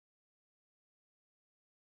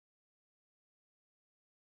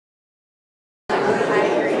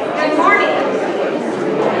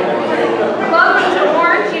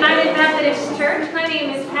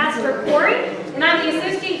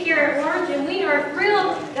are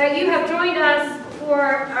thrilled that you have joined us for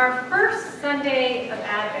our first Sunday of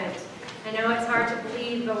Advent. I know it's hard to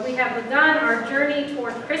believe, but we have begun our journey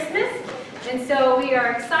toward Christmas, and so we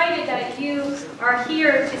are excited that you are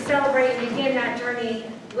here to celebrate and begin that journey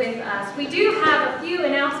with us. We do have a few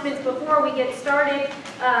announcements before we get started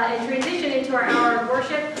and transition into our hour of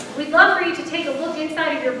worship. We'd love for you to take a look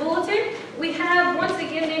inside of your bulletin. We have, once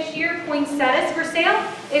again this year, poinsettias for sale.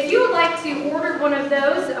 If you would like to order one of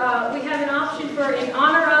those, we have an option for in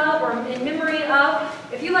honor of or in memory of.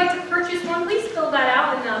 If you'd like to purchase one, please fill that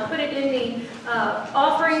out and put it in the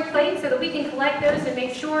offering plate so that we can collect those and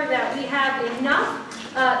make sure that we have enough.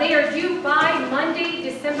 They are due by Monday,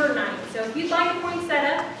 December 9th. So if you'd like a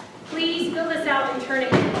poinsettia, please fill this out and turn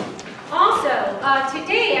it in. Also,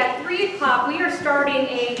 today at 3 o'clock, we are starting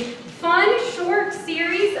a fun, short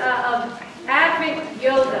series of Advent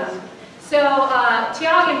Yoga. So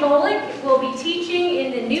Tiag and Bolik will be teaching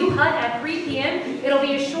in the new hut at 3 p.m. It'll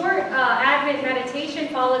be a short Advent meditation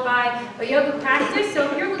followed by a yoga practice. So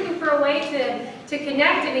if you're looking for a way to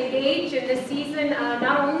connect and engage in this season,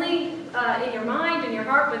 not only in your mind and your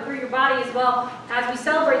heart, but through your body as well, as we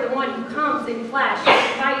celebrate the one who comes in flesh,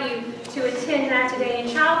 I invite you to attend that today.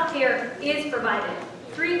 And child care is provided,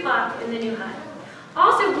 3 o'clock in the new hut.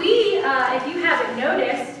 Also, we, if you haven't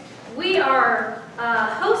noticed, we are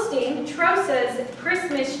hosting Trosa's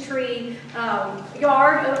Christmas tree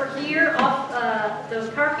yard over here off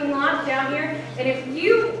the parking lot down here. And if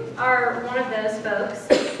you are one of those folks,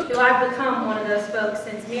 who I've become one of those folks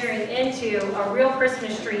since marrying into a real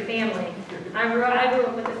Christmas tree family. I grew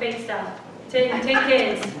up with the fake stuff. 10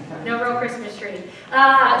 kids, no real Christmas tree.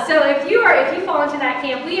 So if you fall into that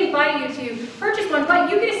camp, we invite you to purchase one,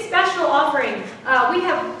 but you get a special offering. We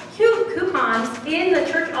have coupons in the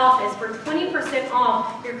church office for 20%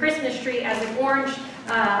 off your Christmas tree as an Orange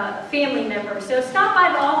family member. So stop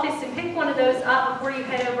by the office and pick one of those up before you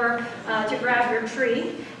head over to grab your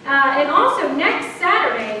tree. And also next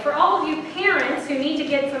Saturday, for all of you parents who need to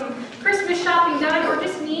get some Christmas shopping done or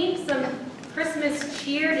just need some Christmas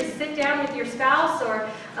cheer to sit down with your spouse or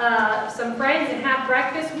some friends and have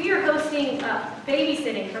breakfast, we are hosting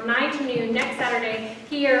babysitting from 9 to noon next Saturday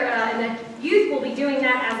here, and the youth will be doing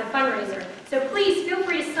that as a fundraiser. So please feel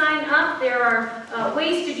free to sign up. There are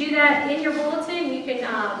ways to do that in your bulletin. You can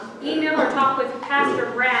email or talk with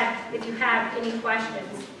Pastor Brad if you have any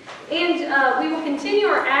questions. And we will continue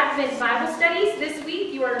our Advent Bible studies this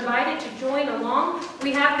week. You are invited to join along.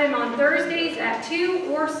 We have them on Thursdays at 2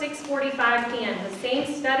 or 6:45 p.m. The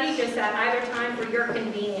same study, just at either time for your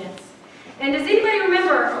convenience. And does anybody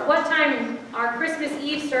remember what time our Christmas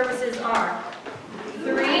Eve services are?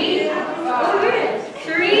 3? Oh, good.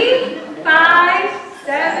 3, 5,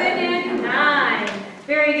 7, and 9.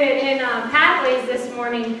 Very good. In Pathways this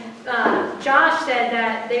morning, Josh said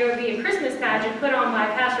that there would be a Christmas pageant put on by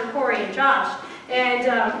Pastor Kori and Josh.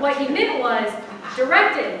 And what he meant was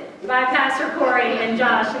directed by Pastor Kori and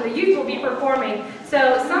Josh, and the youth will be performing.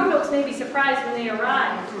 So some folks may be surprised when they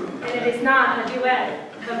arrive, and it is not a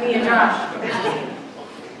duet of me and Josh.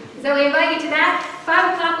 So we invite you to that.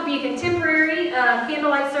 5 o'clock will be a contemporary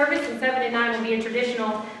candlelight service, and 7 and 9 will be a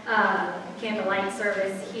traditional candlelight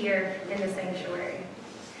service here in the sanctuary.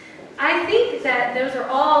 I think that those are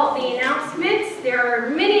all the announcements. There are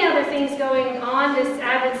many other things going on this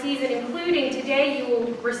Advent season, including today you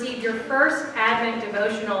will receive your first Advent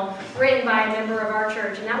devotional written by a member of our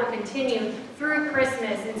church, and that will continue through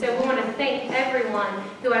Christmas. And so we want to thank everyone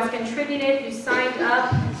who has contributed, who signed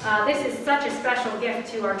up. This is such a special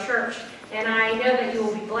gift to our church, and I know that you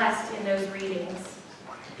will be blessed in those readings.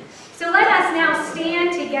 So let us now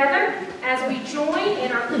stand together as we join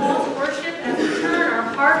in our call to worship, as we turn our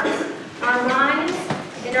hearts, our minds,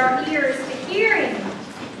 and our ears to hearing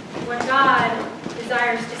what God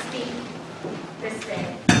desires to speak this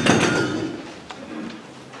day.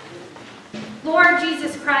 Lord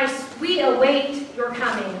Jesus Christ, we await your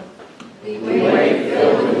coming. We wait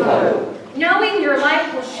filled with hope. Knowing your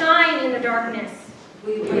light will shine in the darkness.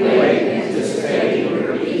 We wait anticipating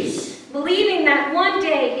your peace. Believing that one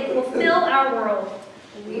day it will fill our world.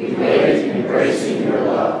 We wait embracing your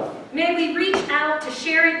love. May we reach out to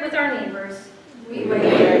share it with our neighbors. We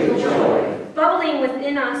wait with joy. Bubbling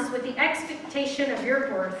within us with the expectation of your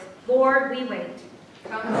birth. Lord, we wait.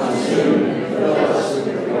 Come soon and fill us with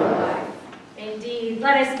your life. Indeed.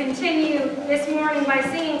 Let us continue this morning by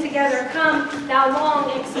singing together, Come, Thou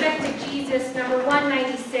Long Expected Jesus, number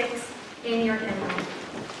 196 in your hymnal.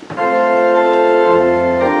 Come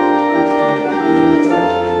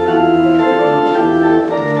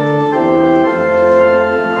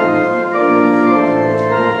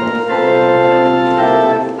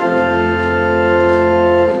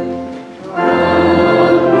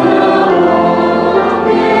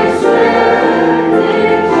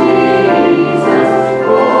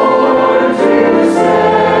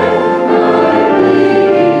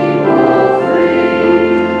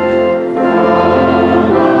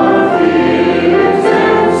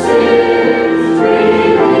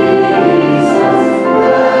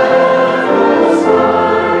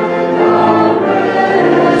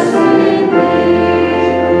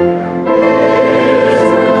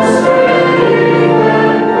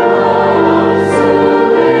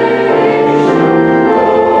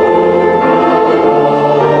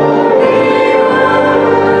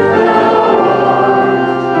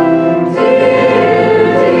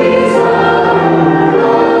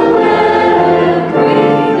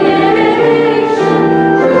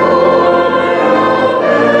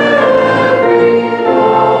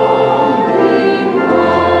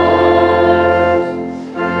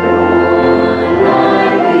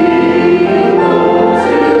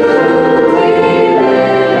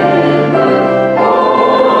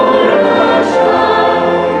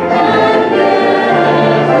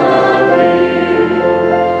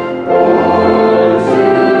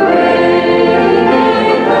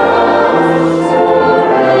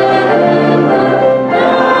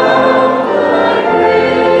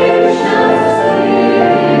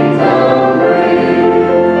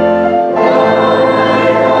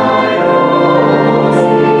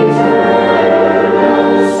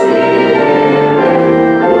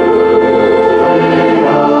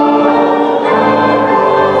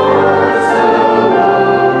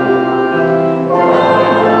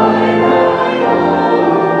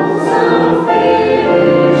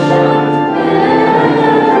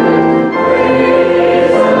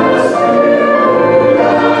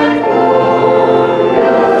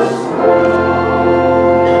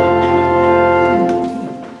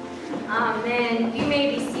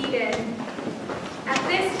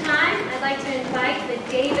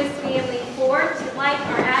Davis family forward to light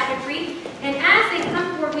our Advent wreath. And as they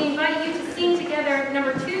come forward, we invite you to sing together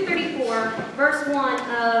number 234, verse 1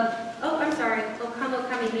 of, O Come,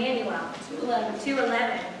 Emmanuel,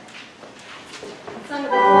 211. Sung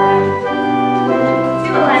before.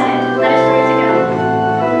 211. Let us join together.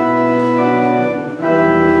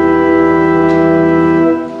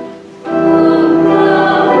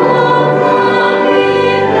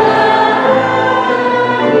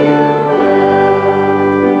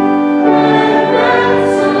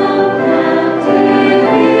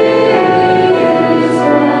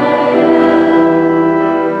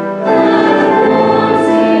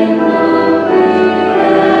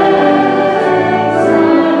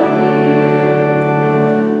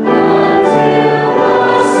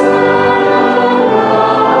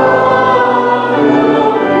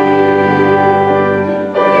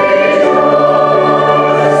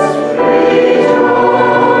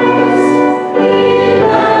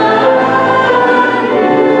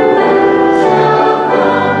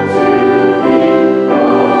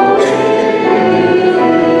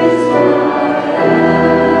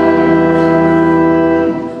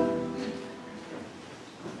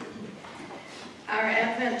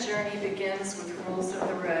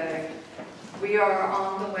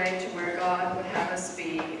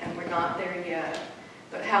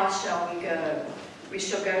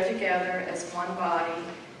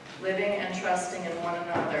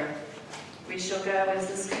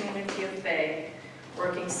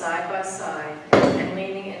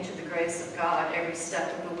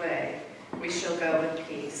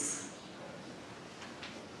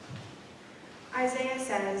 Isaiah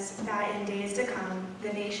says that in days to come,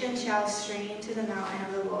 the nation shall stream to the mountain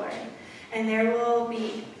of the Lord, and there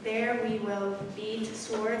we will beat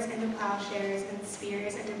swords into plowshares and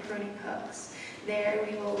spears into pruning hooks. There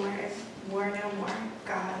we will war no more.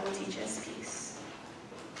 God will teach us peace.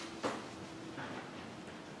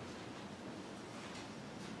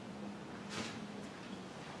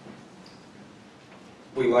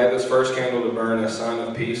 We light this first candle to burn as a sign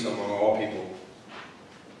of peace among all people.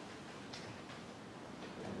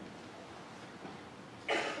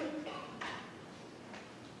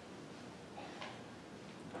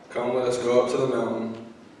 Come, let us go up to the mountain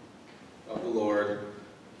of the Lord,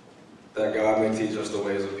 that God may teach us the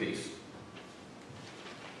ways of peace.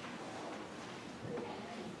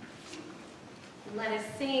 Let us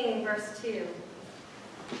sing verse 2.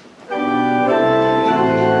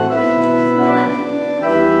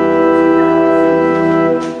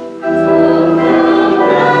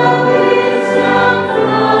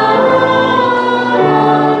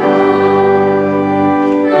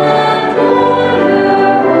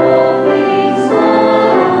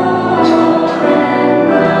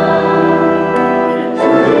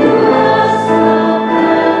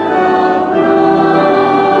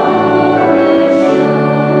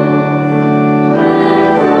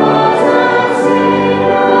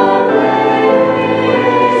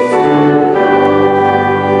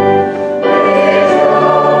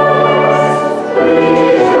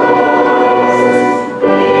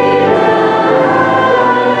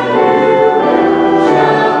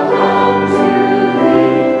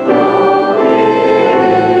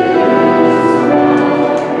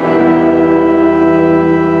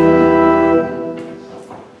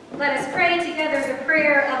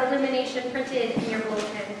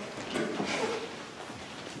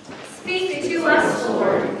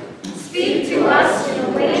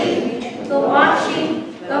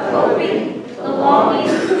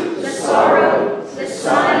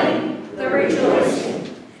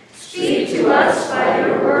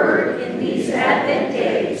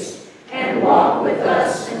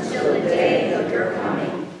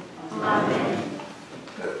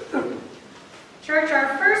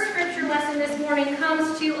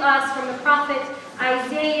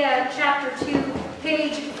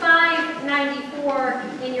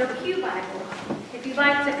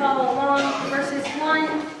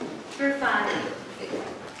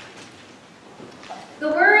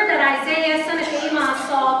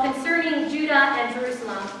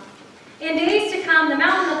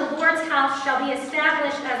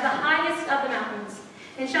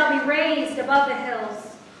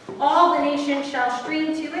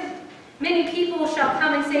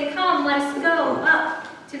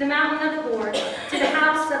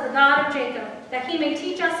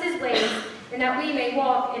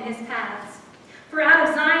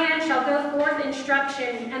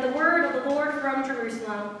 And the word of the Lord from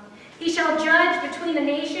Jerusalem. He shall judge between the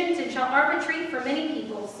nations and shall arbitrate for many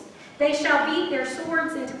peoples. They shall beat their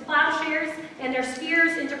swords into plowshares and their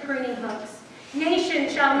spears into pruning hooks. Nation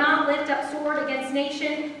shall not lift up sword against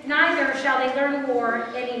nation, neither shall they learn war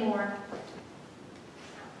anymore.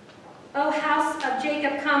 O house of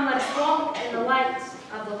Jacob, come, let us walk in the light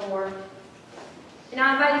of the Lord. And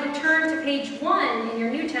I invite you to turn to page 1 in your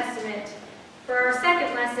New Testament for our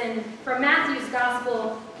second lesson from Matthew's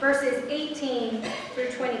Gospel, verses 18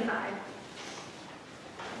 through 25.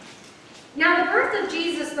 Now the birth of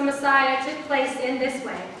Jesus the Messiah took place in this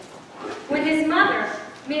way. When his mother,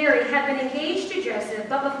 Mary, had been engaged to Joseph,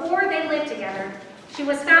 but before they lived together, she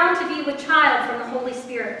was found to be with child from the Holy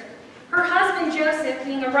Spirit. Her husband Joseph,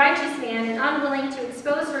 being a righteous man and unwilling to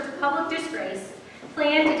expose her to public disgrace,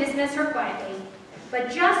 planned to dismiss her quietly.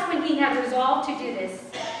 But just when he had resolved to do this,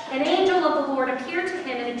 an angel of the Lord appeared to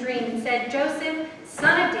him in a dream and said, Joseph,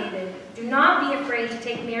 son of David, do not be afraid to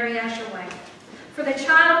take Mary as your wife. For the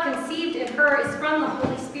child conceived in her is from the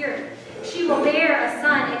Holy Spirit. She will bear a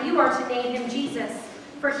son, and you are to name him Jesus,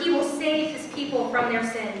 for he will save his people from their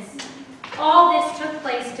sins. All this took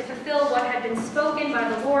place to fulfill what had been spoken by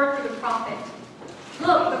the Lord through the prophet.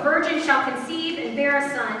 Look, the virgin shall conceive and bear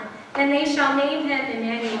a son, and they shall name him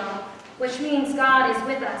Emmanuel, which means God is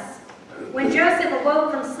with us. When Joseph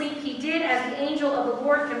awoke from sleep, he did as the angel of the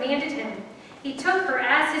Lord commanded him. He took her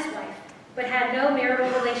as his wife, but had no marital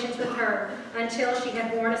relations with her until she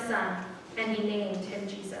had borne a son, and he named him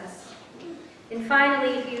Jesus. And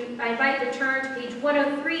finally, I invite you to turn to page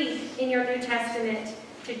 103 in your New Testament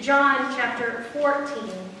to John chapter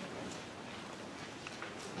 14,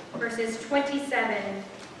 verses 25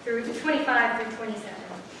 through 27.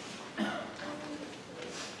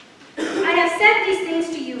 I have said these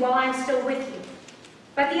things to you while I am still with you.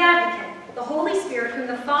 But the Advocate, the Holy Spirit, whom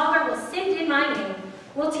the Father will send in my name,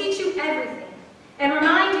 will teach you everything, and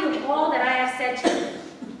remind you of all that I have said to you.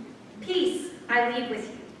 Peace I leave with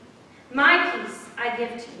you. My peace I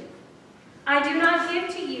give to you. I do not give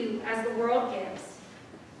to you as the world gives.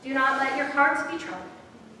 Do not let your hearts be troubled,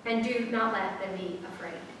 and do not let them be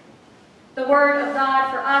afraid. The word of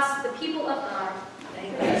God for us, the people of God.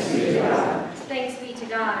 Thanks be to God. Thanks be to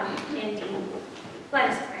God, indeed. Let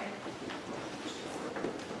us pray.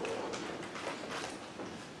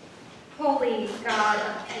 Holy God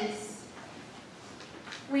of peace,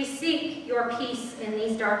 we seek your peace in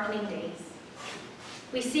these darkening days.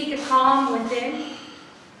 We seek a calm within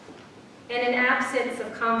and an absence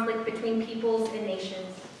of conflict between peoples and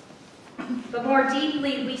nations. But more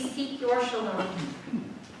deeply, we seek your shalom,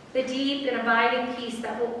 the deep and abiding peace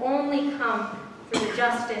that will only come through the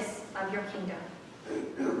justice of your kingdom.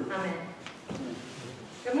 Amen.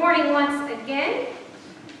 Good morning once again.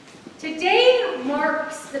 Today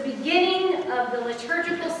marks the beginning of the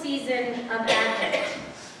liturgical season of Advent.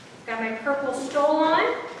 Got my purple stole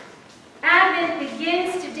on. Advent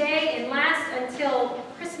begins today and lasts until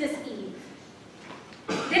Christmas Eve.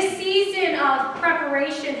 This season of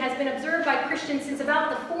preparation has been observed by Christians since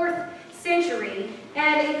about the 4th century,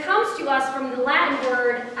 and it comes to us from the Latin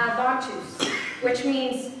word adventus, which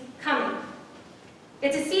means coming.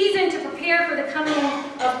 It's a season to prepare for the coming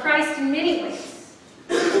of Christ in many ways.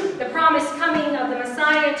 The promised coming of the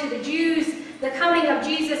Messiah to the Jews, the coming of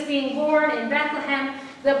Jesus being born in Bethlehem,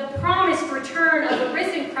 the promised return of the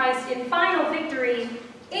risen Christ in final victory,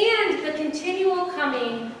 and the continual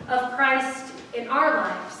coming of Christ in our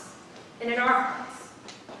lives and in our hearts.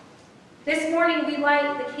 This morning we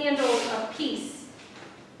light the candle of peace,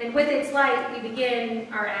 and with its light we begin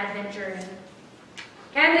our Advent journey.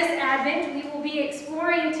 And this Advent we will be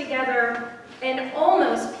exploring together an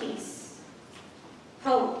almost peace,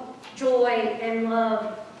 hope, joy, and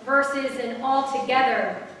love, versus an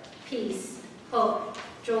altogether peace, hope,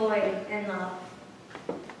 joy, and love.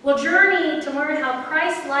 We'll journey to learn how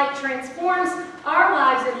Christ's light transforms our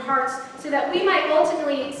lives and hearts so that we might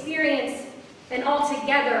ultimately experience an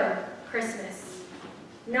altogether Christmas,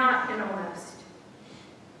 not an almost.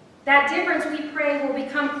 That difference, we pray, will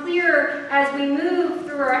become clearer as we move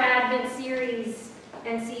through our Advent series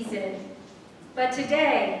and season. But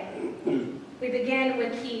today, we begin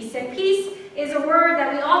with peace. And peace is a word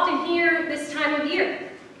that we often hear this time of year.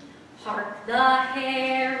 Hark the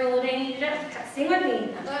herald angels, sing with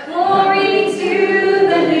me. Glory to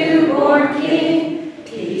the newborn King,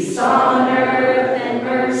 peace on earth and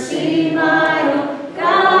mercy mild,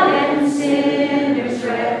 God and sinners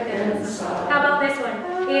reconciled. How about this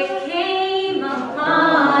one? It came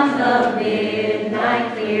upon the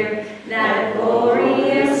midnight clear, that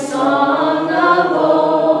glorious song of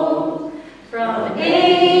old, from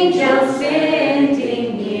angels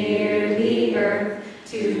bending near the earth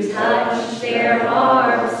to touch their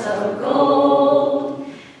harps of gold.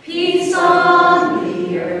 Peace on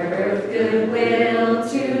the earth, goodwill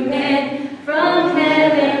to men, from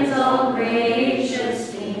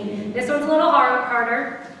This one's a little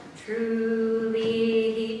harder.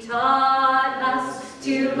 Truly he taught us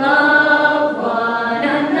to love one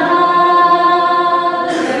another.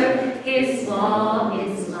 His law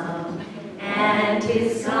is love, and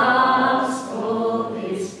his gospel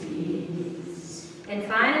is peace. And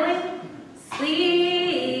finally,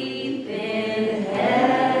 sleep in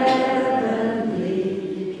heavenly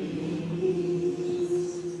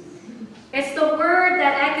peace. It's the word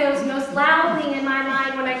that echoes most loudly in my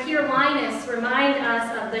mind when I hear Linus remind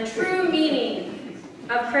us of the true meaning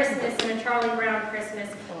of Christmas and a Charlie Brown Christmas.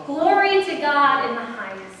 Glory to God in the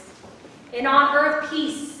highest, and on earth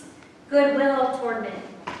peace, goodwill toward men.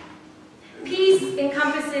 Peace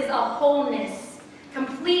encompasses a wholeness,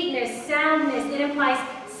 completeness, soundness. It implies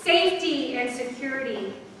safety and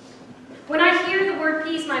security. When I hear the word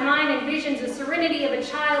peace, my mind envisions the serenity of a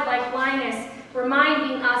child like Linus,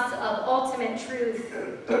 reminding us of ultimate truth.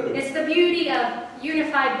 It's the beauty of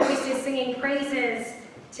unified voices singing praises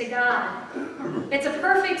to God. It's a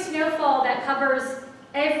perfect snowfall that covers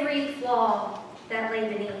every flaw that lay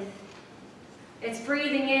beneath. It's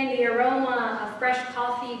breathing in the aroma of fresh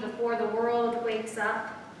coffee before the world wakes up.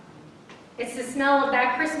 It's the smell of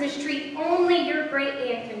that Christmas tree only your great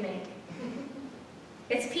aunt can make.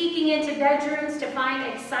 It's peeking into bedrooms to find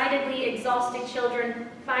excitedly exhausted children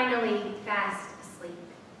finally fast asleep.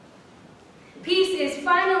 Peace is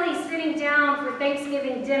finally sitting down for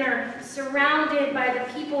Thanksgiving dinner, surrounded by the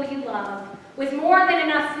people you love, with more than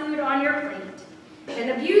enough food on your plate, and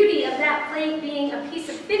the beauty of that plate being a piece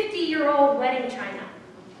of 50-year-old wedding china.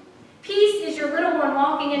 Peace is your little one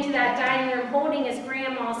walking into that dining room, holding his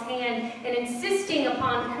grandma's hand and insisting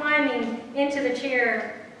upon climbing into the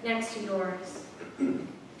chair next to yours.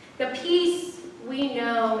 The peace we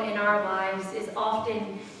know in our lives is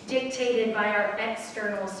often dictated by our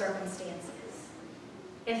external circumstances.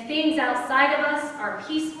 If things outside of us are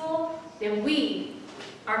peaceful, then we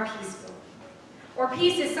are peaceful. Or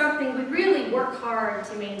peace is something we really work hard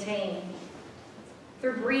to maintain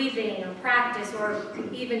through breathing or practice or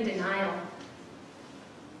even denial.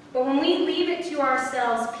 But when we leave it to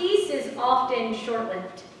ourselves, peace is often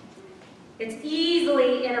short-lived. It's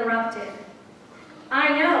easily interrupted.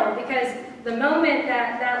 I know, because the moment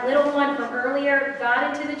that little one from earlier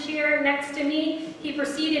got into the chair next to me, he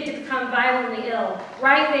proceeded to become violently ill,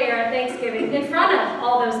 right there at Thanksgiving, in front of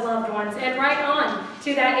all those loved ones, and right on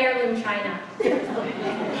to that heirloom china.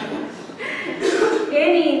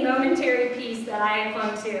 Any momentary peace that I had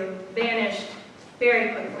clung to vanished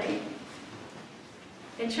very quickly.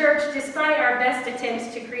 In church, despite our best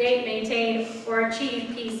attempts to create, maintain, or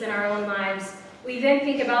achieve peace in our own lives, we then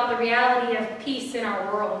think about the reality of peace in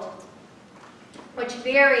our world, which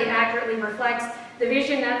very accurately reflects the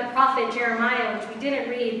vision that the prophet Jeremiah, which we didn't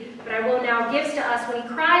read, but I will now, gives to us when he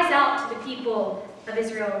cries out to the people of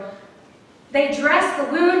Israel. They dress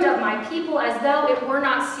the wound of my people as though it were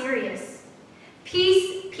not serious.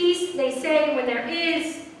 Peace, peace, they say, when there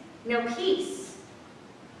is no peace.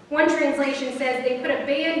 One translation says they put a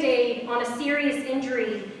Band-Aid on a serious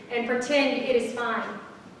injury and pretend it is fine.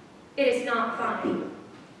 It is not fine.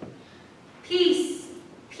 Peace,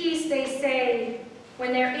 peace, they say,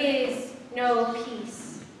 when there is no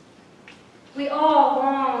peace. We all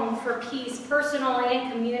long for peace, personal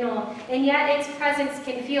and communal, and yet its presence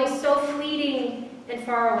can feel so fleeting and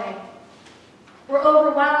far away. We're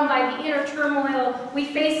overwhelmed by the inner turmoil we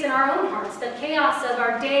face in our own hearts, the chaos of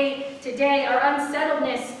our day-to-day, our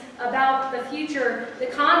unsettledness about the future, the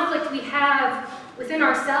conflict we have within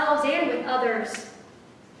ourselves and with others,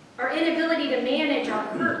 our inability to manage our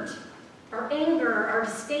hurt, our anger, our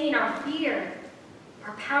disdain, our fear,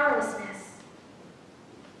 our powerlessness.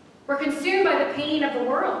 We're consumed by the pain of the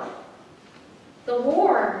world, the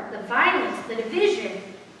war, the violence, the division,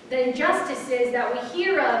 the injustices that we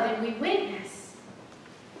hear of and we witness.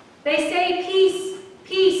 They say peace,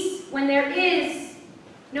 peace, when there is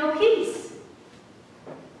no peace.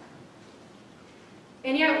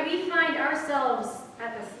 And yet we find ourselves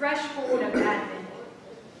at the threshold of Advent,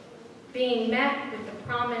 being met with the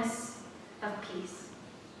promise of peace.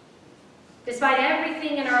 Despite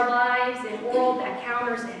everything in our lives and world that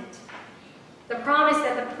counters it, the promise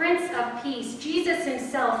that the Prince of Peace, Jesus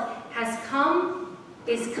himself, has come,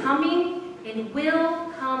 is coming, and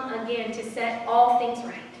will come again to set all things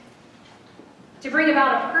right. To bring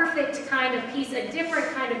about a perfect kind of peace, a different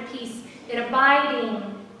kind of peace, an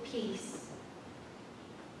abiding peace.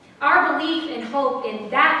 Our belief and hope in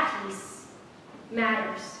that peace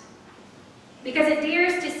matters, because it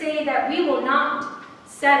dares to say that we will not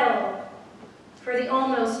settle for the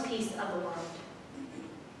almost peace of the world.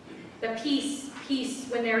 The peace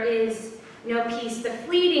when there is no peace, the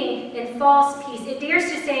fleeting and false peace. It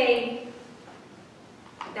dares to say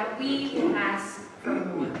that we will ask for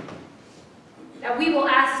more. That we will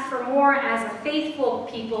ask for more as a faithful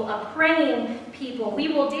people, a praying people. We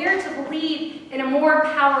will dare to believe in a more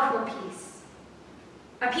powerful peace.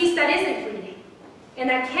 A peace that isn't fleeting and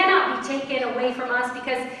that cannot be taken away from us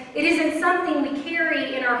because it isn't something we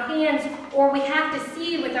carry in our hands or we have to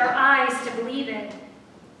see with our eyes to believe in.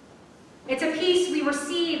 It's a peace we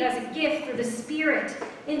receive as a gift through the Spirit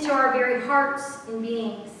into our very hearts and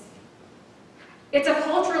beings. It's a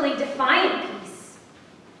culturally defiant peace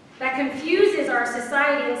that confuses our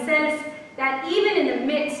society and says that even in the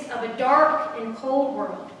midst of a dark and cold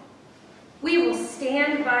world, we will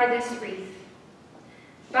stand by this wreath,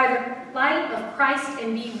 by the light of Christ,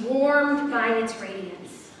 and be warmed by its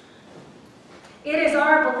radiance. It is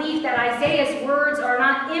our belief that Isaiah's words are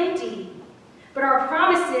not empty, but are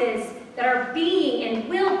promises that are being and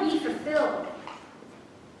will be fulfilled.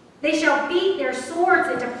 They shall beat their swords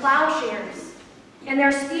into plowshares, and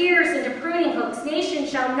their spears into pruning hooks. Nation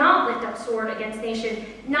shall not lift up sword against nation,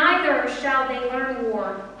 neither shall they learn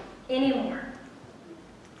war anymore.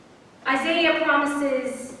 Isaiah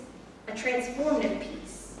promises a transformative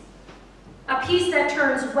peace, a peace that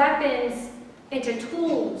turns weapons into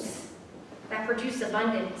tools that produce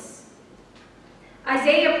abundance.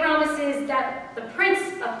 Isaiah promises that the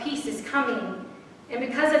Prince of Peace is coming, and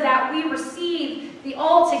because of that, we receive the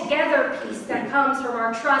altogether peace that comes from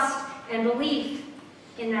our trust and belief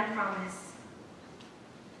in that promise.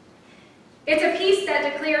 It's a peace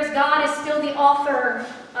that declares God is still the author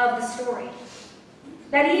of the story.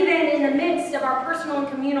 That even in the midst of our personal and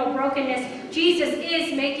communal brokenness, Jesus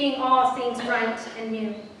is making all things right and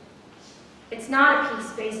new. It's not a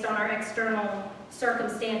peace based on our external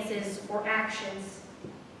circumstances or actions,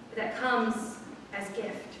 but that comes as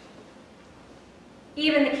gift.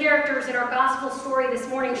 Even the characters in our gospel story this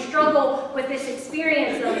morning struggle with this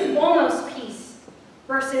experience of almost peace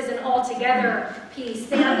versus an altogether peace.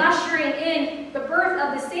 They are ushering in the birth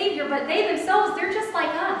of the Savior, but they themselves, they're just like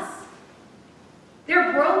us.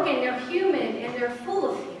 They're broken, they're human, and they're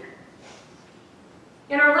full of fear.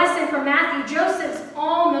 In our lesson from Matthew, Joseph's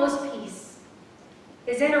almost peace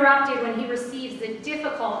is interrupted when he receives the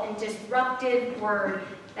difficult and disruptive word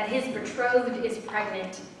that his betrothed is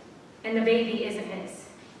pregnant and the baby isn't his.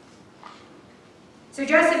 So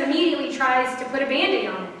Joseph immediately tries to put a Band-Aid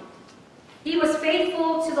on it. He was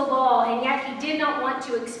faithful to the law, and yet he did not want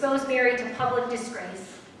to expose Mary to public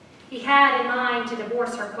disgrace. He had in mind to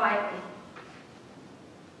divorce her quietly.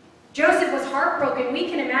 Joseph was heartbroken, we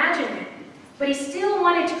can imagine it, but he still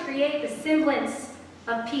wanted to create the semblance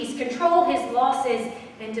of peace, control his losses,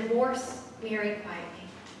 and divorce Mary quietly.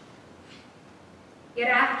 Yet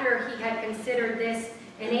after he had considered this,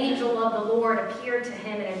 an angel of the Lord appeared to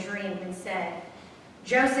him in a dream and said,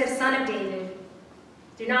 "Joseph, son of David,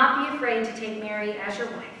 do not be afraid to take Mary as your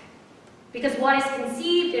wife, because what is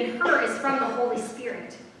conceived in her is from the Holy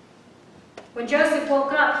Spirit." When Joseph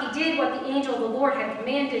woke up, he did what the angel of the Lord had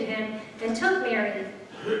commanded him and took Mary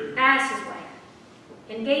as his wife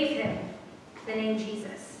and gave him the name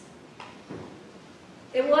Jesus.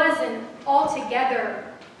 It was an altogether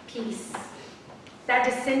peace that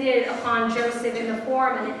descended upon Joseph in the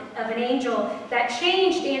form of an angel that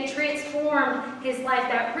changed and transformed his life,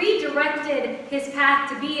 that redirected his path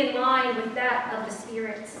to be in line with that of the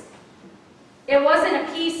spirits. It wasn't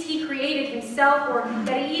a peace he created himself or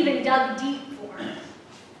that he even dug deep for.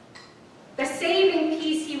 The saving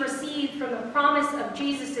peace he received from the promise of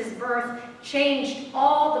Jesus' birth changed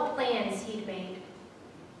all the plans he'd made.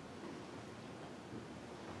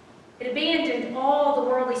 It abandoned all the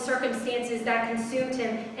worldly circumstances that consumed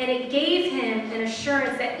him, and it gave him an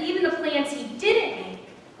assurance that even the plans he didn't make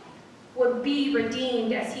would be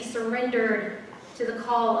redeemed as he surrendered to the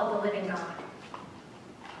call of the living God.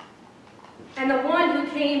 And the one who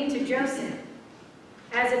came to Joseph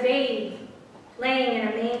as a babe laying in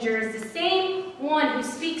a manger is the same one who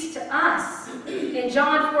speaks to us in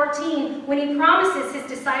John 14 when he promises his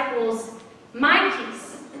disciples, "My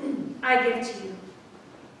peace I give to you.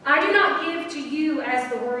 I do not give to you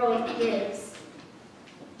as the world gives."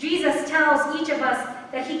 Jesus tells each of us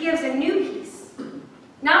that he gives a new peace.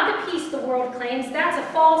 Not the peace the world claims, that's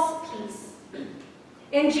a false peace.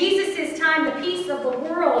 In Jesus' time, the peace of the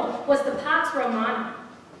world was the Pax Romana,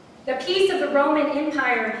 the peace of the Roman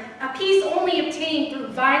Empire, a peace only obtained through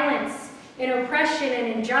violence and oppression and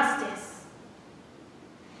injustice.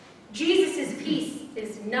 Jesus' peace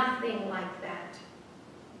is nothing like that.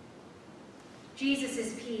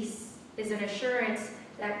 Jesus' peace is an assurance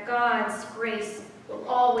that God's grace will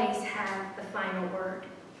always have the final word.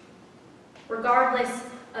 Regardless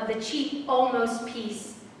of the cheap, almost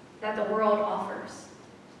peace that the world offers.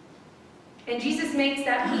 And Jesus makes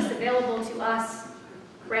that peace available to us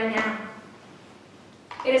right now.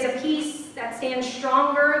 It is a peace that stands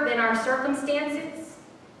stronger than our circumstances,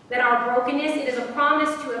 than our brokenness. It is a promise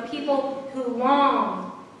to a people who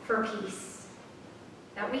long for peace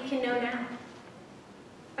that we can know now.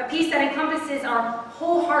 A peace that encompasses our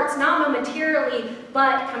whole hearts, not momentarily,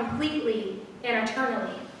 but completely and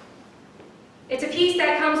eternally. It's a peace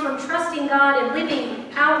that comes from trusting God and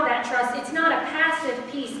living out that trust. It's not a passive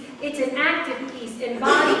peace. It's an active peace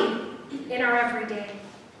embodied in our everyday.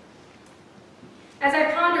 As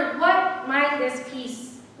I pondered, what might this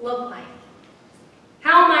peace look like?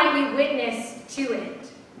 How might we witness to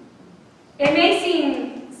it? It may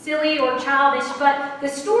seem silly or childish, but the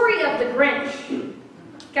story of the Grinch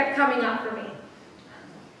kept coming up for me.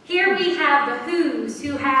 Here we have the Whos,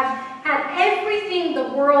 who have had everything the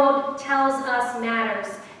world tells us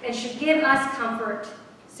matters and should give us comfort,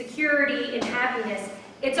 security, and happiness.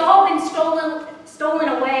 It's all been stolen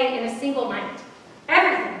away in a single night.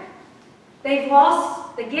 Everything. They've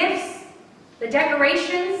lost the gifts, the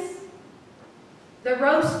decorations, the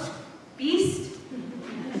roast beast.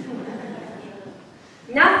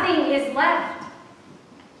 Nothing is left.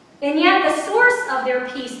 And yet the source of their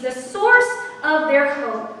peace, the source of their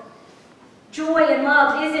hope, joy and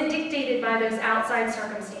love isn't dictated by those outside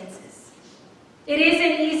circumstances. It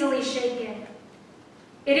isn't easily shaken.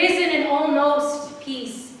 It isn't an almost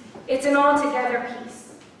peace. It's an altogether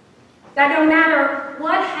peace. That no matter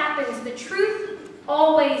what happens, the truth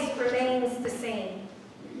always remains the same.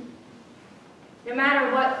 No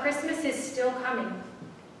matter what, Christmas is still coming.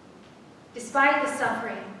 Despite the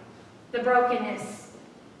suffering, the brokenness,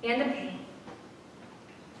 and the pain.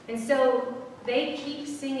 And so they keep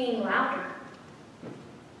singing louder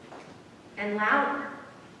and louder,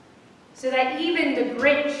 so that even the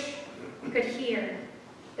Grinch could hear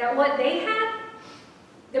that what they had,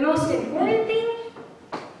 the most important thing,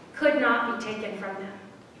 could not be taken from them.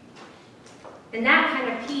 And that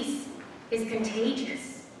kind of peace is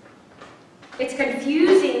contagious. It's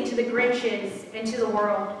confusing to the Grinches and to the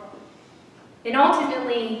world. And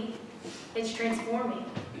ultimately, it's transforming.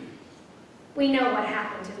 We know what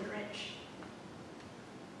happened to the Grinch.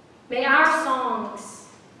 May our songs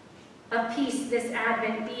of peace this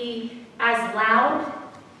Advent be as loud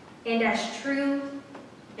and as true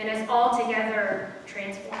and as altogether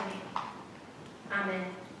transforming. Amen.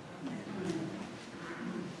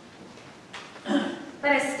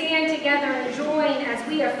 Let us stand together and join as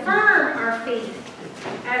we affirm our faith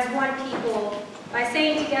as one people by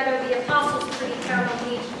saying together the Apostles' Creed found on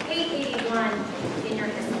page 881 in your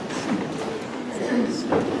hymnals.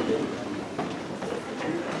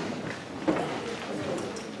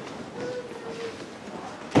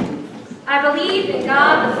 I believe in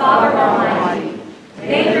God the Father Almighty,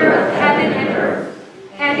 maker of heaven and earth,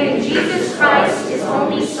 and in Jesus Christ, his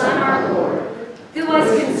only Son, our Lord, who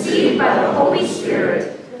was conceived by the Holy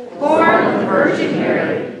Spirit, born of the Virgin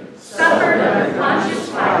Mary, suffered under Pontius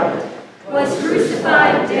Pilate, was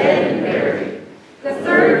crucified, dead, and buried. The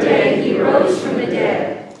third day he rose from the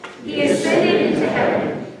dead. He ascended into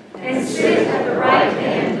heaven, and sitteth at the right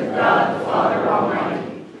hand of God the Father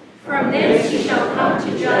Almighty. From thence he shall come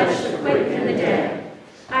to judge the quick and the dead.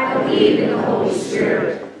 I believe in the Holy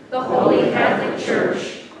Spirit, the Holy Catholic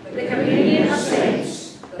Church, the communion of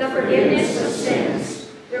saints, the forgiveness of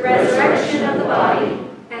sins, the resurrection of the body,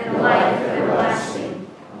 and the life everlasting.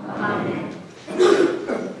 Amen.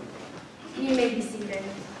 You may be seated.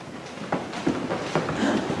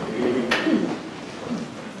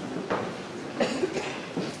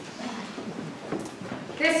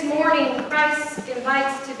 This morning, Christ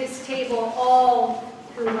invites to this table all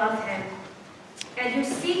who love him and who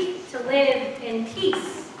seek to live in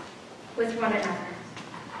peace with one another.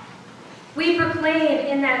 We proclaim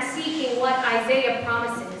in that seeking what Isaiah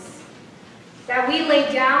promises, that we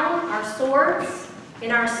lay down our swords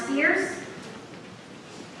and our spears,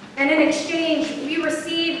 and in exchange, we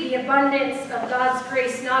receive the abundance of God's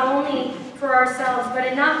grace, not only for ourselves, but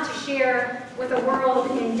enough to share with a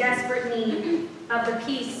world in desperate need of the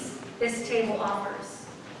peace this table offers.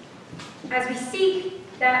 As we seek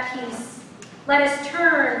that peace, let us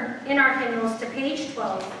turn in our hymnals to page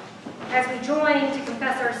 12 as we join to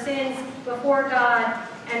confess our sins before God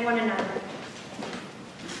and one another.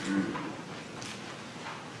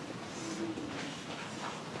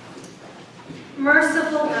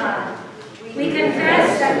 Merciful God, we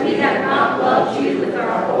confess that we have not loved you with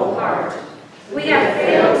our whole heart. We have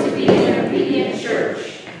failed to be an obedient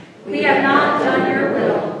church. We have not done your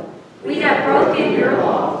will. We have broken your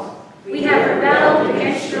laws. We have rebelled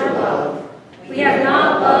against your love. We have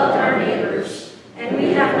not loved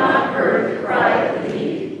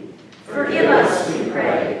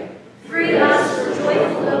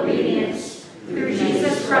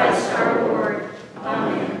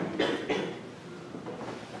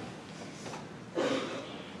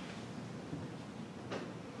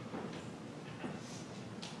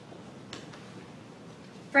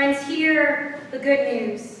hear the good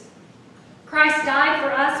news. Christ died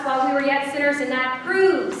for us while we were yet sinners, and that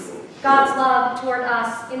proves God's love toward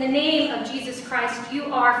us. In the name of Jesus Christ,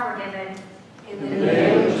 you are forgiven. In the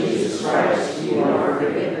name of Jesus Christ, you are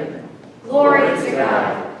forgiven. Glory to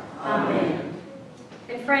God. Amen.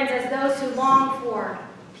 And friends, as those who long for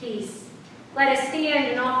peace, let us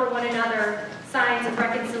stand and offer one another signs of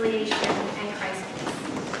reconciliation and Christ's peace.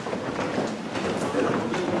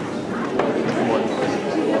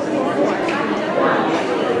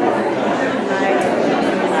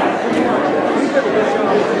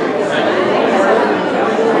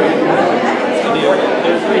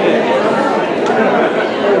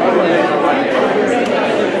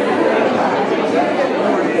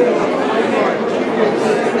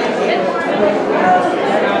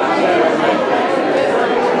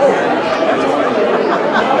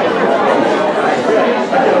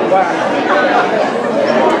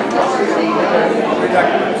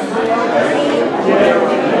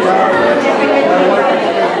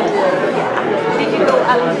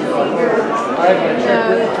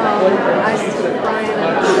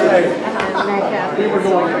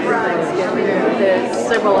 There's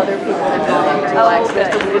several other people that got on to access,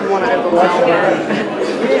 but we didn't want to overwhelm them.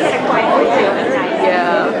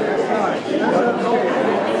 Yeah.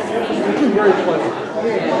 Very pleasant.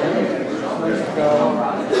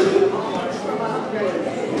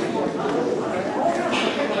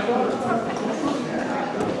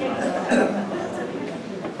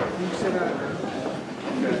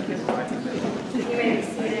 You may be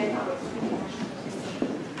seated.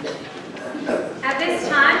 At this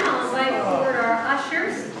time, I'll invite forward our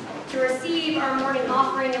ushers to receive our morning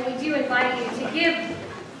offering, and we do invite you to give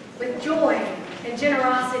with joy and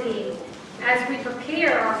generosity as we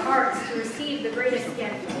prepare our hearts to receive the greatest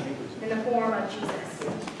gift in the form of Jesus.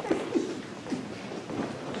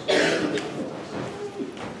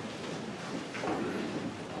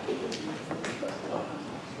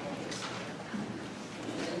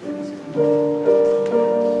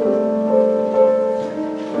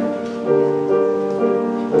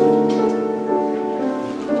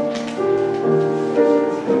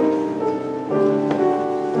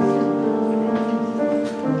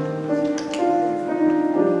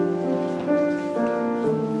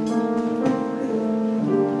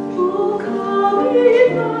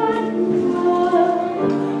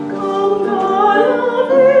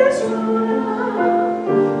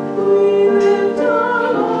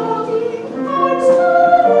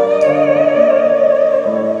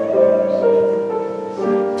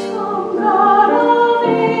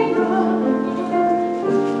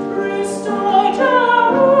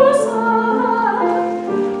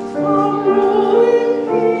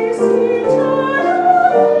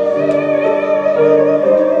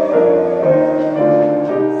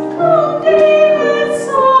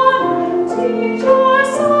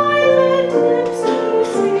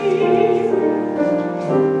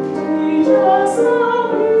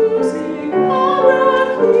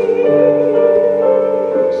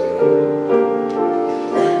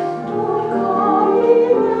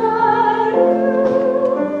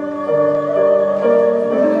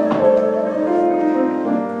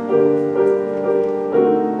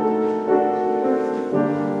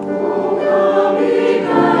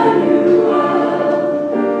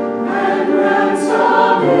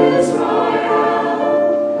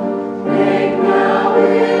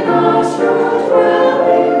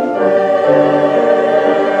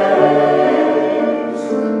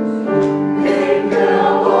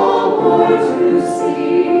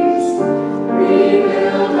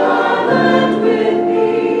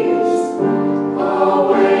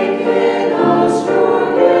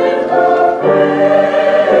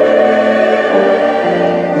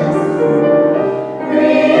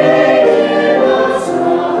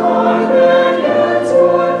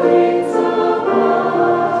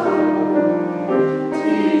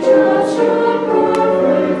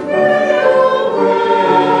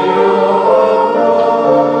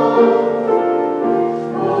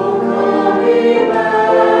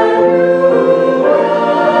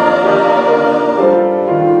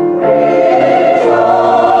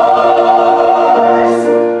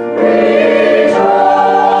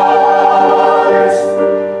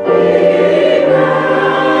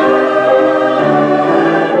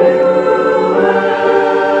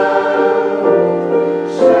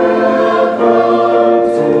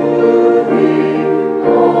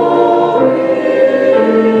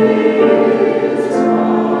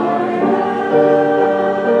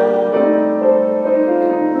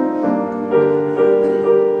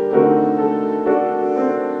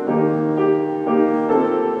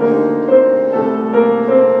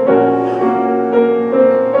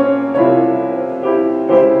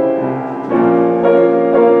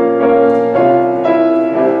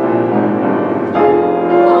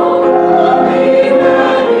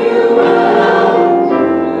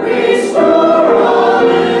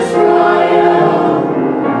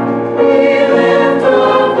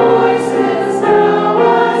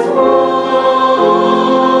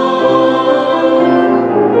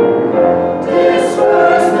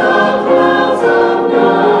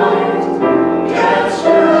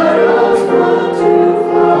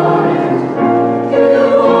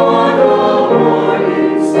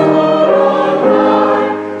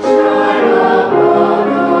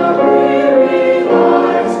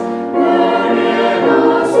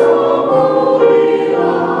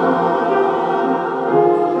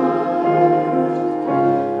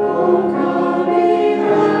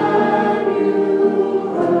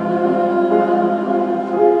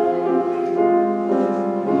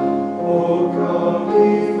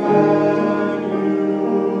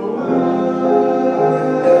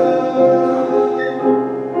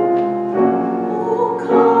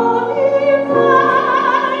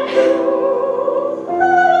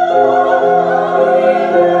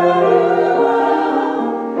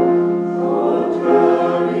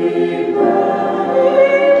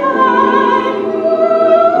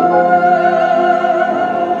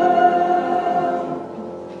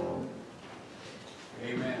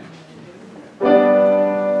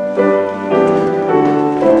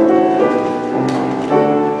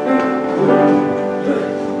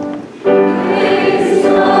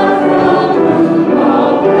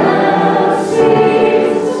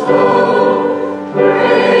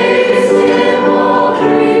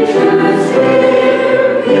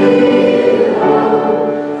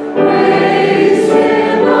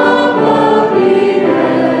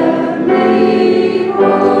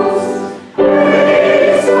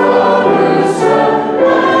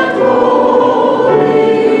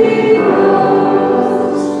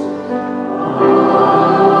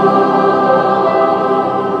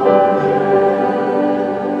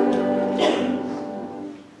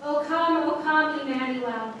 Come,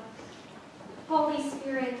 Emmanuel. Holy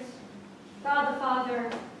Spirit, God the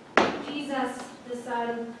Father, Jesus the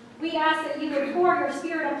Son, we ask that you would pour your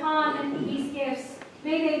Spirit upon these gifts.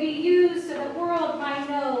 May they be used so the world might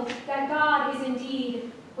know that God is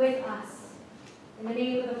indeed with us. In the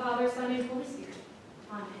name of the Father, Son, and Holy Spirit.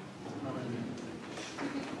 Amen.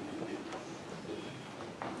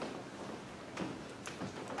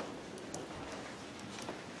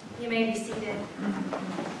 You may be seated.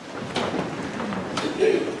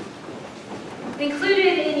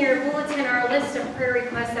 Included in your bulletin are a list of prayer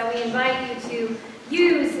requests that we invite you to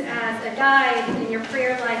use as a guide in your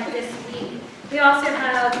prayer life this week. We also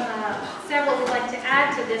have several we'd like to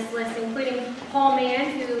add to this list, including Paul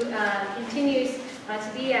Mann, who continues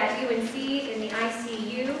to be at UNC in the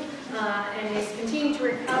ICU and is continuing to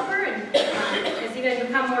recover and has even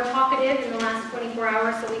become more talkative in the last 24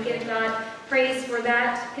 hours, so we give God praise for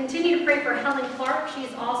that. Continue to pray for Helen Clark.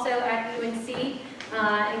 She's also at UNC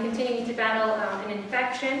and continuing to battle an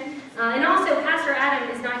infection. And also, Pastor Adam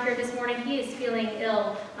is not here this morning. He is feeling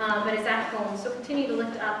ill, but is at home. So continue to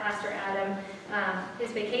lift up Pastor Adam.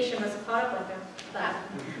 His vacation was caught up with him.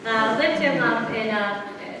 Lift him up and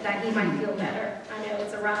that he might feel better. I know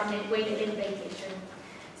it's a rotten way to end vacation.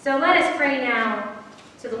 So let us pray now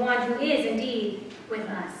to the one who is indeed with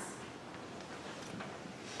us.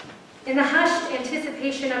 In the hushed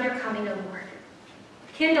anticipation of your coming, O Lord,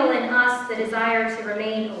 kindle in us the desire to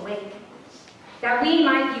remain awake, that we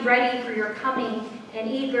might be ready for your coming and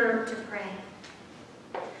eager to pray.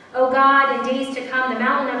 O God, in days to come, the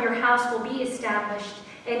mountain of your house will be established,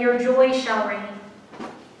 and your joy shall reign.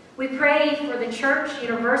 We pray for the Church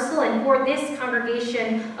Universal and for this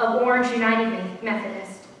congregation of Orange United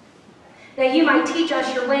Methodist, that you might teach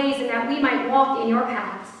us your ways and that we might walk in your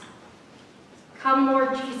paths. Come,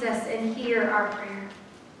 Lord Jesus, and hear our prayer.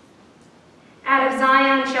 Out of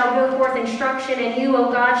Zion shall go forth instruction, and you,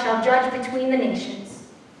 O God, shall judge between the nations.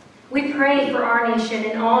 We pray for our nation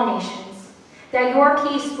and all nations, that your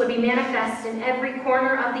peace would be manifest in every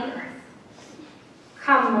corner of the earth.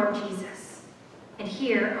 Come, Lord Jesus, and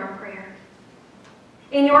hear our prayer.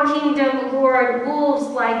 In your kingdom, Lord, wolves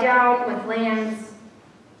lie down with lambs,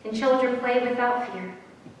 and children play without fear.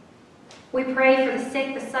 We pray for the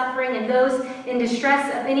sick, the suffering, and those in distress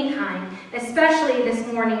of any kind. Especially this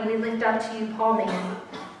morning, we lift up to you Paul Mann,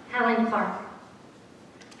 Helen Clark,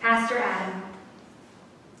 Pastor Adam,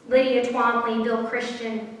 Lydia Twombly, Bill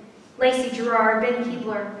Christian, Lacey Gerard, Ben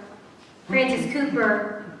Keebler, Francis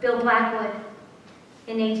Cooper, Bill Blackwood,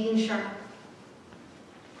 and Nadine Sharp.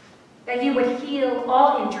 That you would heal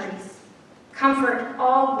all injuries, comfort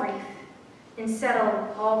all grief, and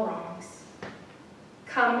settle all wrongs.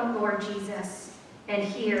 Come, Lord Jesus, and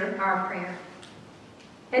hear our prayer.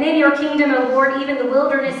 And in your kingdom, O Lord, even the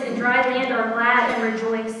wilderness and dry land are glad and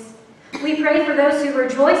rejoice. We pray for those who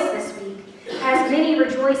rejoice this week. As many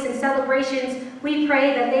rejoice in celebrations, we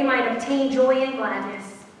pray that they might obtain joy and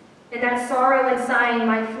gladness, and that sorrow and sighing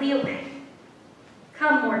might flee away.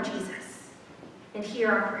 Come, Lord Jesus, and hear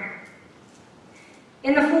our prayer.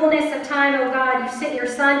 In the fullness of time, O God, you sent your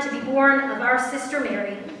Son to be born of our sister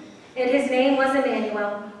Mary, and his name was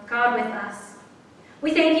Emmanuel, God with us.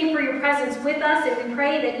 We thank you for your presence with us, and we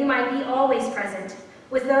pray that you might be always present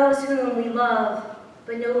with those whom we love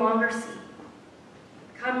but no longer see.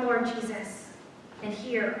 Come, Lord Jesus, and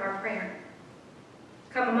hear our prayer.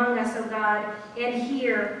 Come among us, O God, and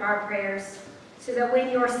hear our prayers, so that when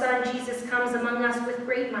your Son Jesus comes among us with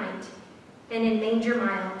great might and in manger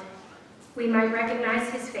mild, we might recognize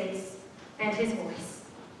his face and his voice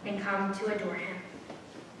and come to adore him.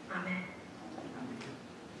 Amen.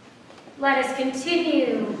 Let us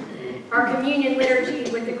continue our communion liturgy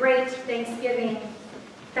with the great thanksgiving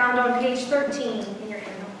found on page 13 in your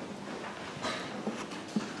hymnal.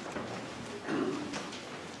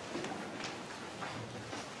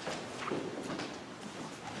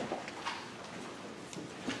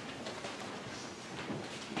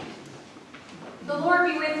 The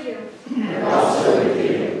Lord be with you. And also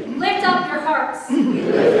with you. Lift up your hearts. We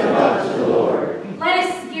lift them up to the Lord. Let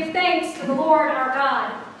us give thanks to the Lord our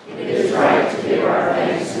God. It is right to give our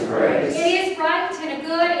thanks and praise. It is right and a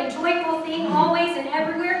good and joyful thing always and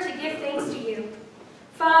everywhere to give thanks to you.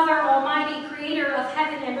 Father, Almighty, Creator of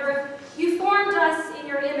heaven and earth, you formed us in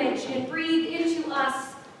your image and breathed into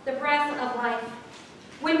us the breath of life.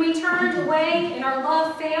 When we turned away and our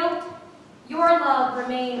love failed, your love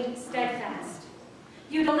remained steadfast.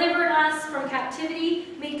 You delivered us from captivity,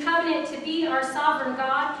 made covenant to be our sovereign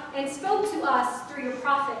God, and spoke to us through your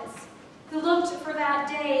prophets, who looked for that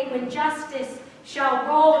day when justice shall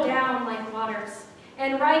roll down like waters,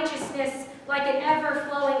 and righteousness like an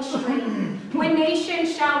ever-flowing stream. When nation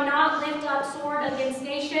shall not lift up sword against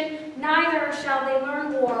nation, neither shall they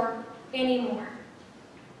learn war anymore.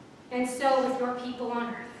 And so with your people on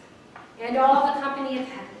earth, and all the company of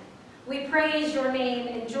heaven, we praise your name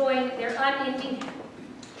and join their unending hymn.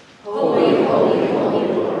 Holy, holy, holy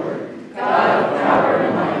Lord, God of power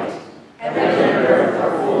and might, heaven and earth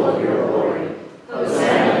are full of your glory.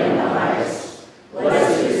 Hosanna in the highest.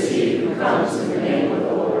 Blessed is he who comes in the name of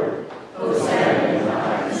the Lord. Hosanna in the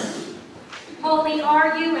highest. Holy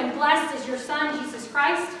are you, and blessed is your Son, Jesus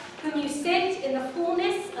Christ, whom you sent in the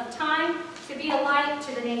fullness of time to be a light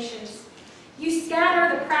to the nations. You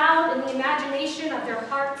scatter the proud in the imagination of their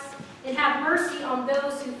hearts, and have mercy on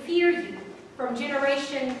those who fear you from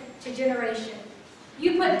generation to generation.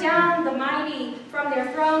 You put down the mighty from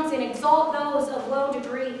their thrones and exalt those of low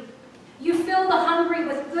degree. You fill the hungry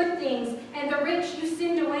with good things, and the rich you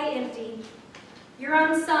send away empty. Your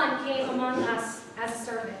own Son came among us as a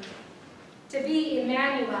servant, to be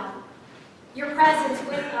Emmanuel, your presence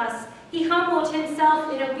with us. He humbled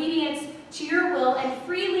himself in obedience to your will and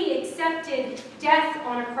freely accepted death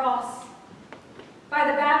on a cross. By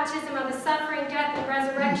the baptism of the suffering, death, and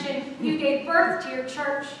resurrection, you gave birth to your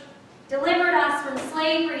church, delivered us from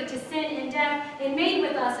slavery to sin and death, and made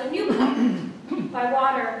with us a new covenant by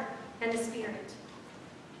water and the Spirit.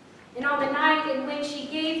 And on the night in which he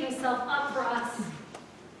gave himself up for us,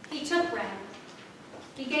 he took bread.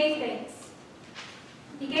 He gave thanks.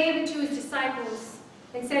 He gave it to his disciples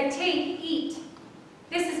and said, "Take, eat.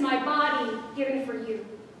 This is my body given for you.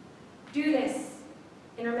 Do this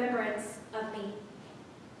in remembrance of me."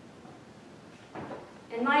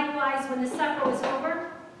 And likewise, when the supper was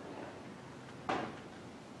over,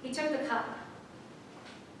 he took the cup,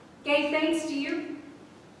 gave thanks to you,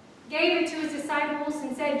 gave it to his disciples,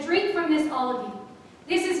 and said, "Drink from this, all of you.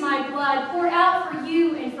 This is my blood poured out for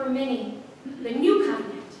you and for many, the new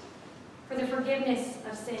covenant, for the forgiveness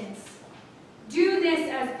of sins. Do this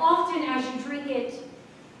as often as you drink it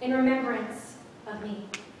in remembrance of me."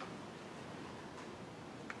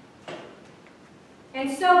 And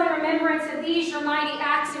so in remembrance of these, your mighty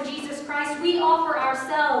acts in Jesus Christ, we offer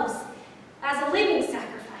ourselves as a living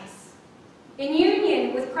sacrifice, in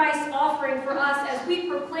union with Christ's offering for us as we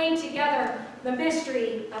proclaim together the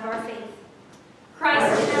mystery of our faith.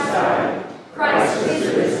 Christ is died. Christ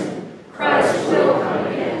is risen. Christ will come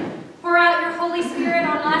again. Pour out your Holy Spirit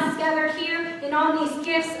on us gathered here and on these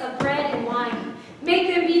gifts of bread and wine.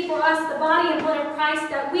 Make them be for us the body and blood of Christ,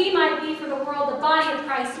 that we might be for the world the body of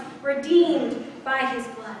Christ, redeemed by his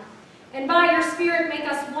blood. And by your Spirit make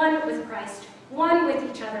us one with Christ, one with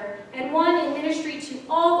each other, and one in ministry to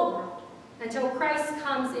all the world, until Christ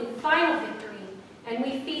comes in final victory, and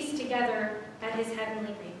we feast together at his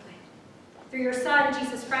heavenly banquet. Through your Son,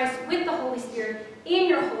 Jesus Christ, with the Holy Spirit, in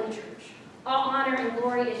your holy church, all honor and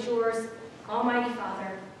glory is yours, Almighty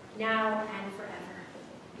Father, now and forever.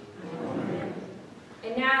 Amen.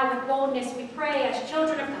 And now, with boldness, we pray as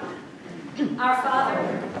children of God. Our Father,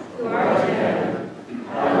 who art in heaven,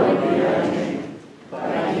 hallowed be thy name.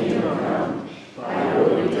 Thy kingdom come, thy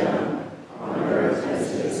will be done, on earth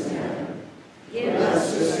as it is in heaven. Give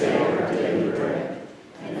us this day our daily bread,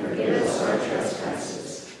 and forgive us our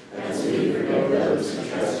trespasses, as we forgive those who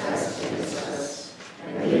trespass against us.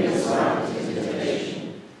 And lead us not into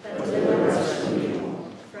temptation, but deliver us from evil.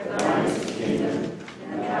 For thine is the kingdom,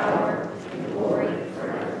 and the power, and the glory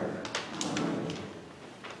forever. Amen.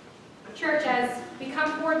 Church, as we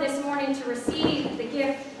come forward this morning to receive the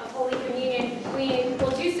gift of Holy Communion, we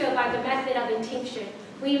will do so by the method of intinction.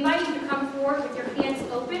 We invite you to come forward with your hands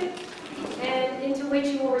open, and into which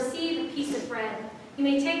you will receive a piece of bread. You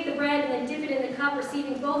may take the bread and then dip it in the cup,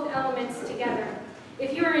 receiving both elements together.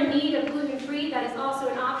 If you are in need of gluten-free, that is also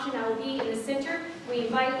an option that will be in the center. We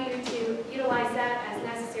invite you to utilize that as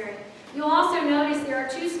necessary. You'll also notice there are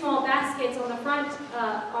two small baskets on the front,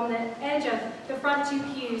 on the edge of the front two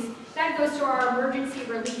pews. That goes to our emergency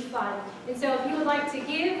relief fund. And so if you would like to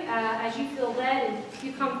give as you feel led and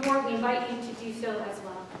you come forward, we invite you to do so as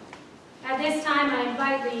well. At this time, I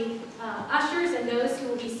invite the ushers and those who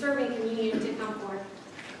will be serving communion to come forward.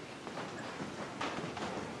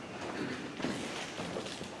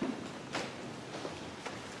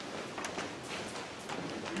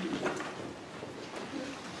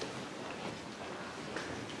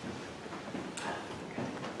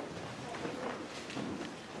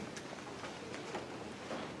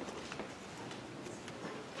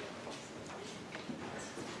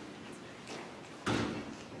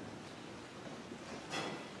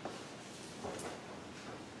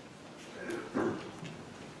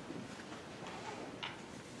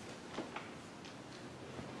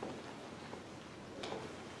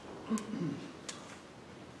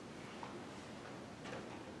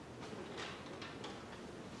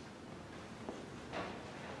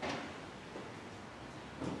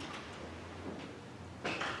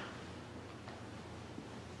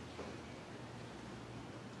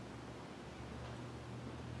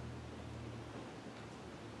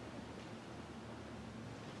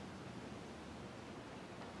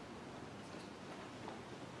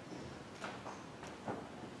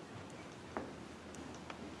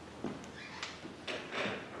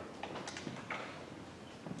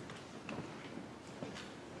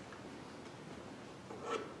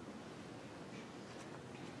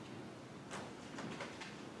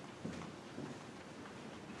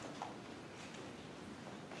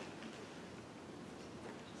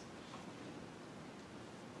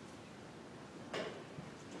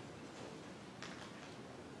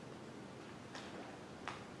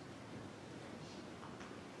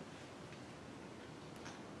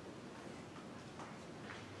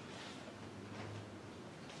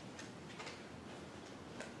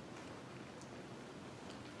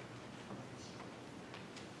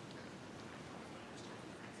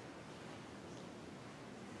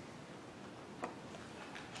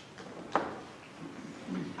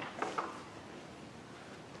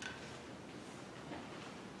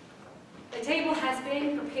 The table has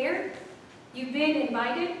been prepared. You've been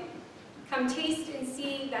invited. Come taste and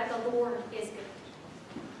see that the Lord is good.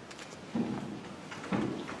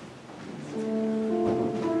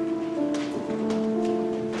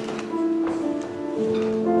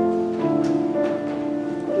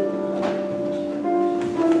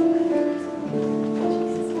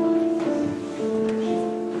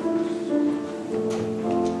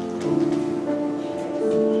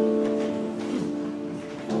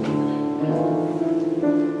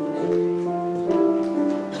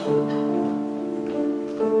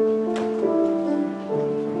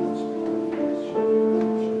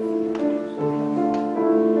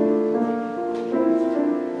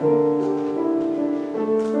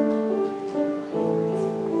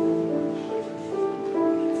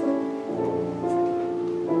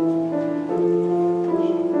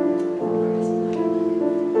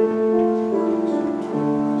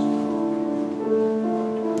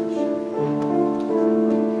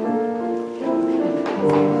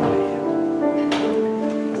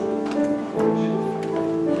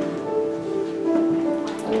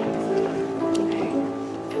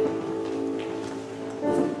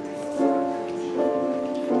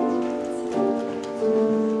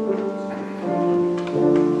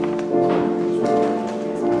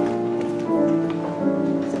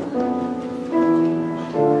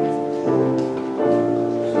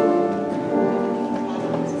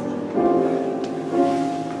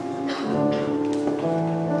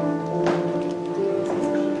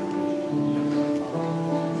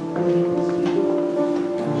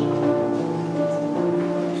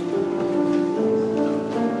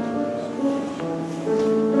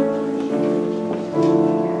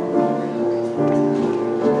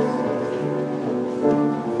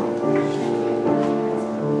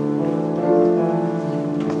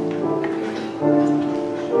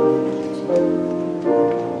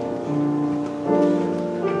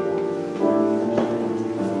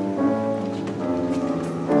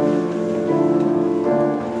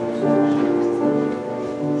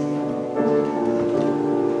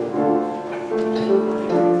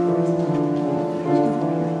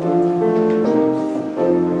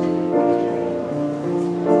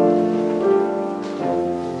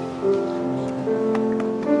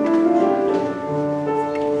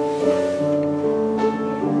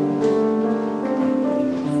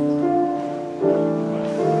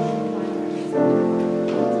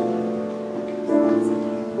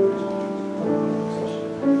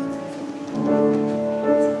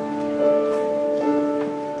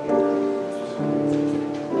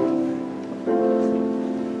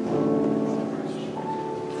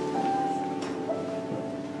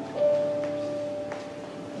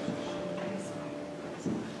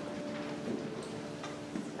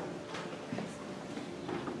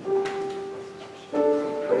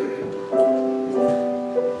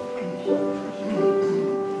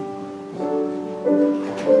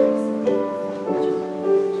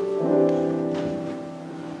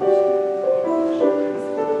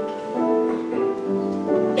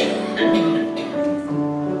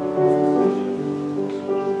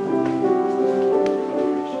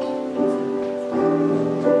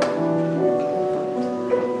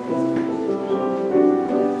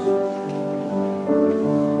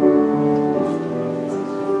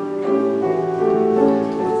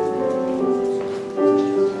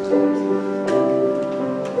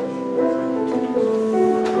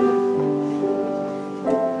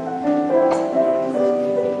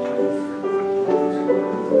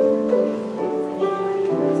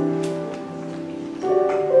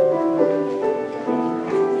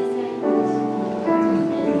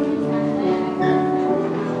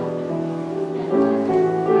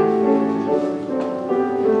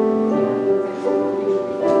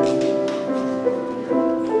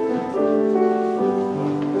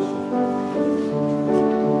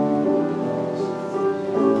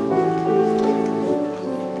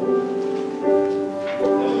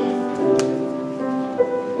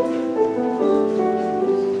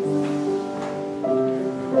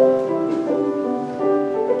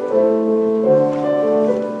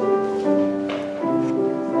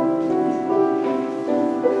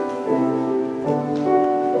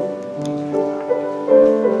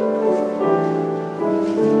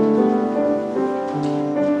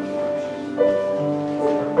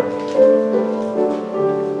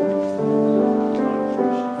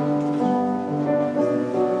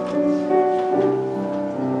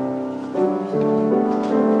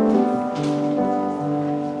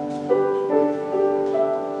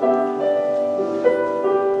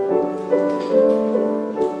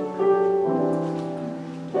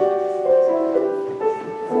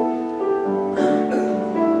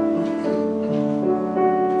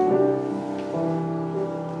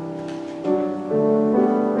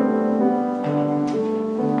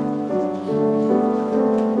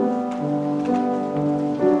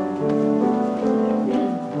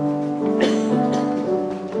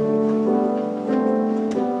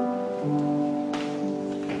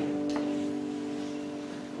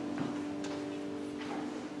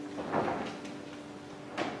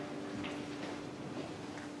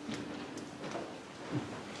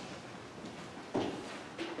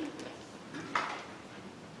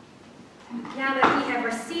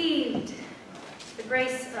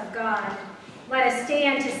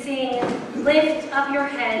 sing Lift Up Your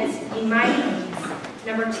Heads, Ye Mighty Gates,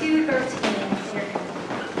 number 213 in your hymn.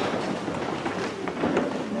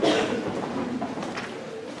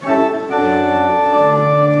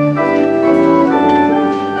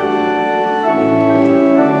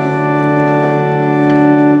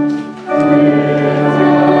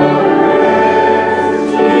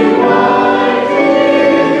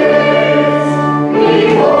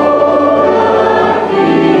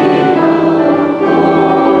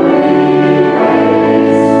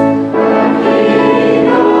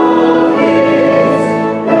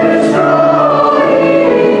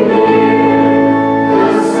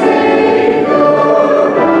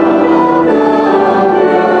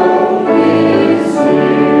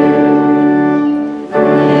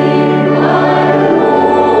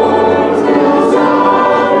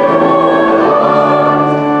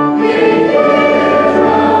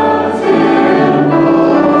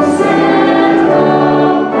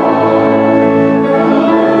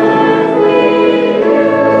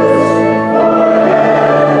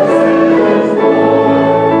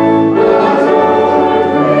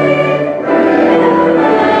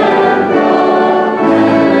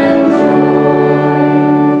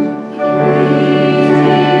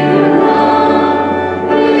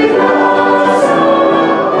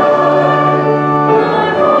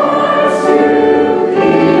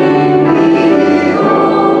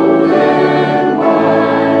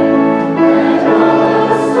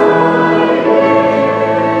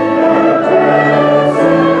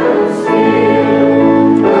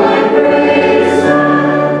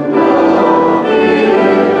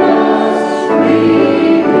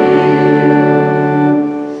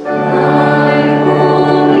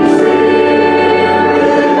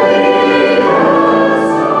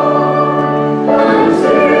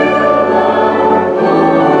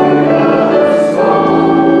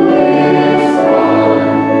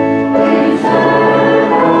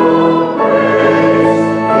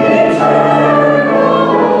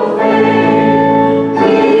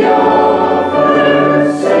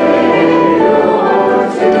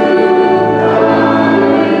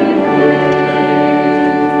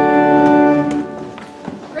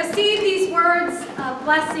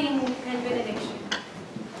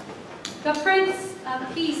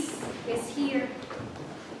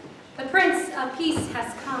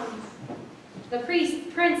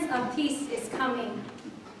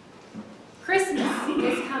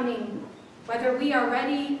 Whether we are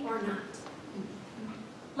ready or not.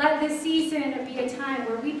 Let this season be a time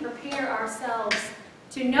where we prepare ourselves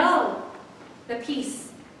to know the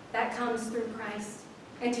peace that comes through Christ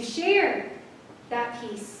and to share that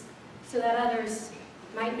peace so that others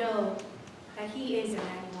might know that He is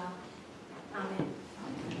Emmanuel. Amen.